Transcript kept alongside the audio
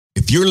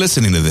If you're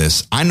listening to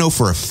this, I know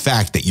for a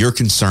fact that you're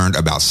concerned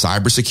about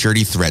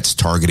cybersecurity threats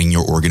targeting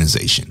your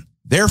organization.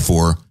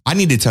 Therefore, I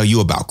need to tell you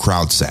about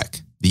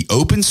CrowdSec, the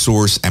open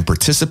source and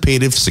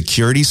participative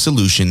security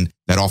solution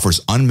that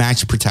offers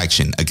unmatched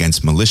protection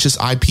against malicious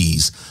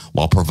IPs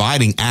while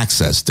providing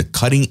access to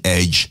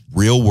cutting-edge,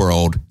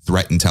 real-world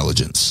threat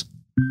intelligence.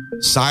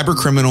 Cyber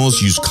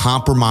criminals use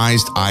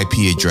compromised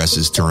IP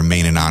addresses to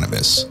remain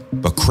anonymous,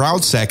 but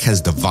CrowdSec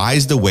has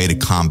devised a way to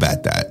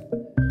combat that.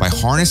 By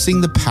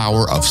harnessing the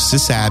power of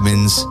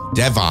sysadmins,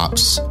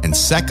 DevOps, and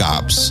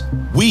SecOps,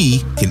 we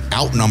can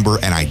outnumber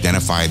and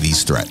identify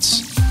these threats.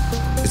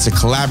 It's a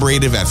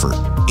collaborative effort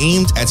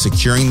aimed at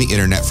securing the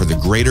internet for the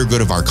greater good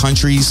of our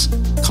countries,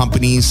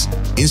 companies,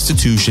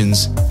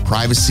 institutions,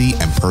 privacy,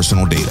 and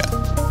personal data.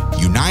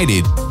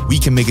 United, we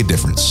can make a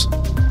difference.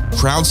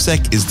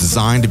 CrowdSec is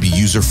designed to be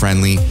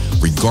user-friendly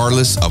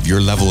regardless of your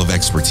level of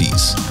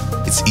expertise.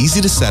 It's easy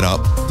to set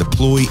up,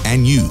 deploy,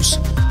 and use.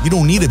 You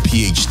don't need a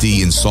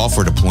PhD in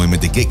software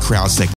deployment to get CrowdSec